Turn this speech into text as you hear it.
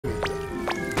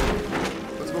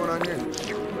What's going on here?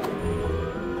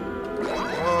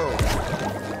 Whoa.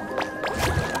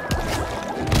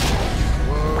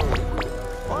 Whoa.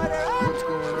 What's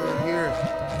going on here?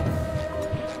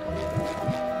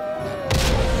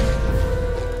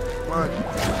 Come on.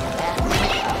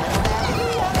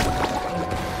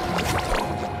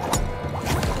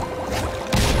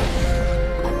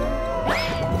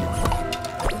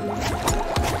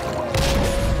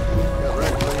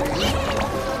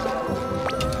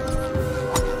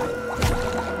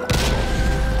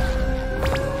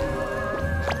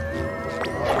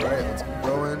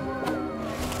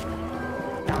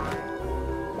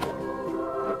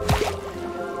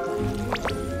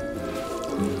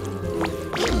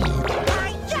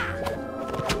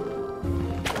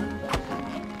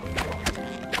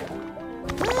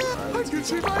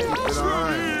 See my house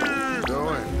right here. Keep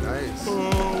going. Nice.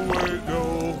 Oh, wait, no.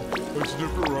 That's a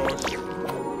different rock.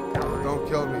 Don't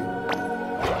kill me.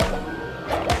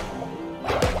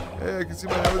 Hey, I can see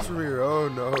my house from here. Oh,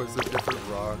 no, it's a different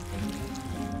rock.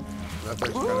 That's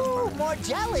actually kind of funny. More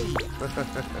jelly.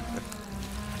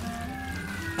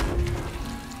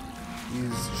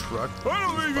 These truck. I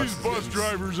don't think these bus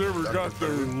drivers ever got their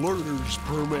learner's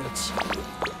permits.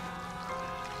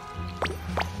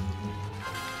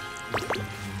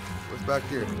 Back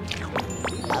here.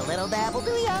 A little dabble,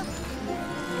 do ya?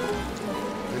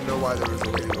 Didn't know why there was a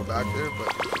way to go back there,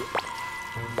 but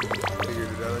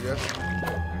figured it out, I guess.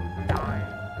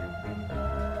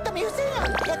 The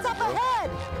museum! It's up ahead!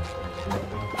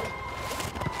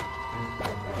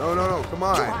 No, no, no, come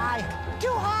on. Too high!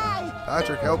 Too high!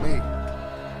 Patrick, help me.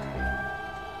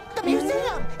 The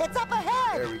museum! It's up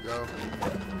ahead! There we go.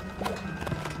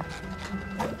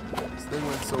 This thing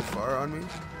went so far on me.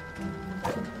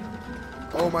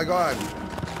 Oh my god.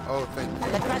 Oh, thank you.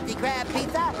 The Krusty Krab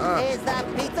pizza is the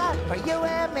pizza for you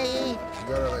and me. You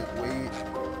gotta like wait.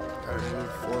 Gotta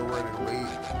move forward and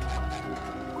wait.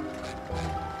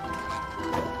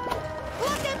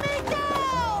 Look at me go!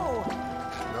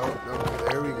 No, no,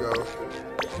 there we go.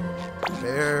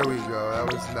 There we go. That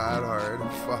was not hard.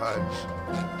 Fudge.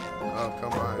 Oh,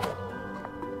 come on.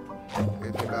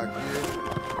 Anything back here?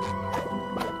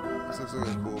 This looks like a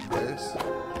cool place.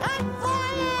 I'm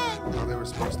flying! Oh, they were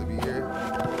supposed to be here.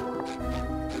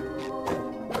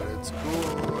 But it's cool.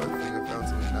 I think I found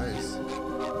something nice.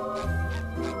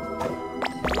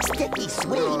 Sticky Look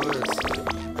sweet! at all this.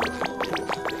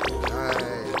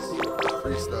 Nice.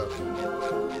 Free stuff.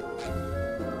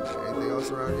 Anything else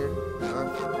around here?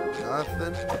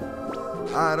 Nothing? Nothing?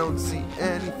 I don't see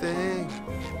anything.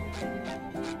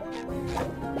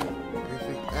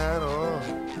 Anything at all.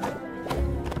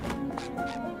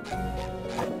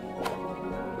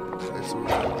 So we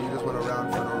just went around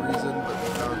for no reason, but we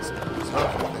found some cool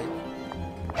stuff, I think.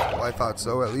 Well, I thought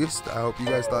so, at least. I hope you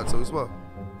guys thought so as well.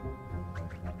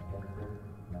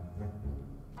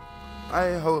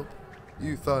 I hope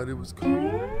you thought it was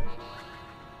cool.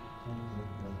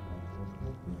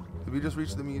 Did we just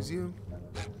reach the museum?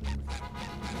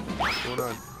 What's going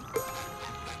on?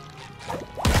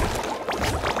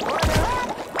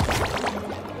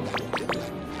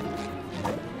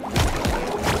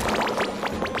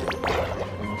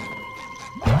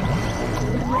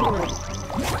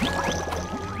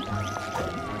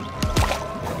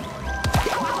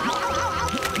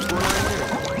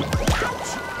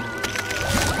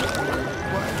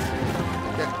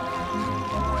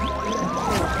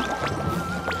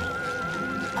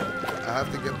 I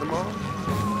have to get them all?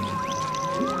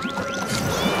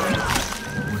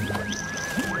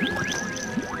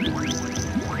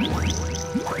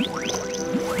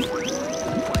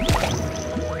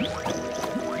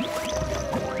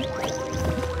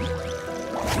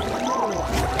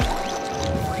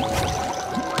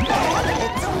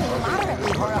 It's only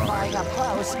moderately horrifying up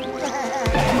close.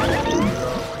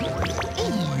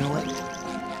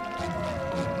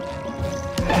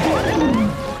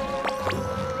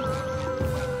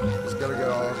 Just gotta get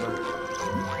all of them.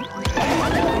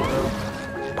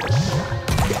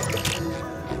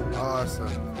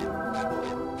 Awesome.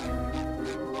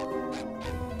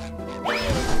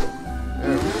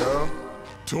 There we go.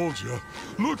 Told ya.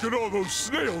 Look at all those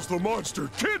snails the monster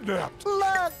kidnapped.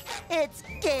 Look, it's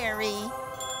Gary.